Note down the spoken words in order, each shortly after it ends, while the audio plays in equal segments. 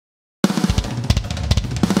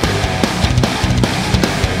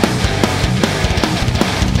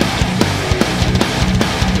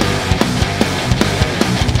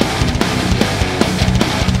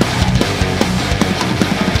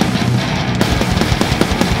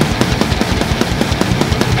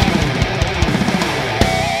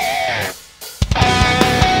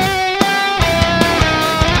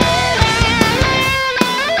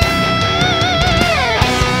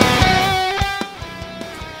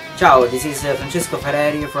Ciao, this is Francesco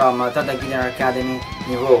Fareri from Total Guitar Academy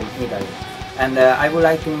in Rome, Italy. And I would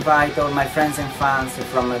like to invite all my friends and fans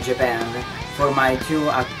from Japan for my 2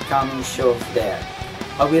 upcoming shows there.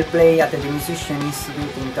 I will play at the Musician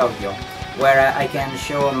Institute in Tokyo, where I can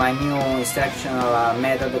show my new instructional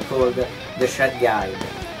method called the Shred Guide.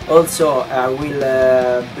 Also, I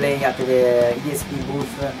will play at the ESP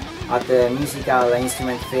booth at the Musical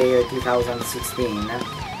Instrument Fair 2016,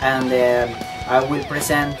 and I will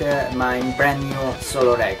present my brand new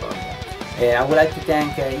solo record. I would like to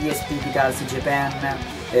thank ESP Guitars Japan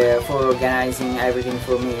for organizing everything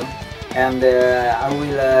for me, and I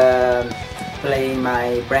will play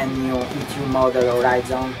my brand new E2 model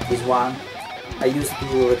Horizon, this one. I used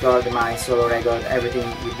to record my solo record, everything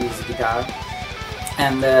with this guitar,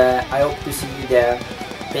 and I hope to see you there.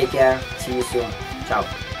 Take care, see you soon, ciao!